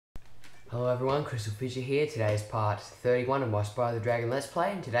Hello everyone, CrystalFissure here. Today is part 31 of my Spyro the Dragon Let's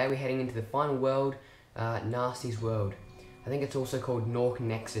Play, and today we're heading into the final world, Nasty's world. I think it's also called Gnorc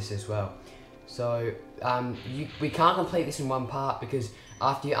Gnexus as well. So, we can't complete this in one part because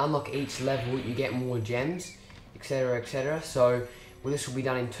after you unlock each level you get more gems, etc, etc. So, this will be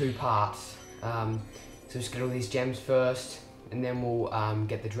done in two parts. So just get all these gems first, and then we'll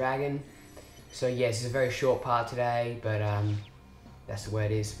get the dragon. So yes, it's a very short part today, but that's the way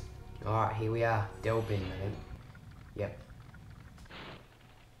it is. Alright, here we are. Delbin, I think. Yep.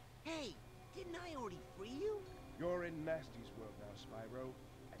 Hey, didn't I already free you? You're in Nasty's world now, Spyro,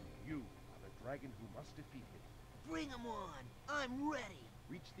 and you are the dragon who must defeat him. Bring him on! I'm ready!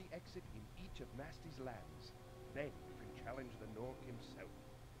 Reach the exit in each of Nasty's lands. Then you can challenge the Gnorc himself.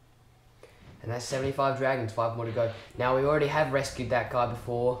 And that's 75 dragons, 5 more to go. Now, we already have rescued that guy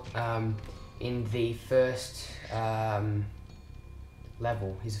before, in the first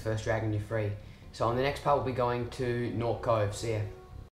level. He's the first dragon you free. So on the next part, we'll be going to Gnorc Cove. See ya.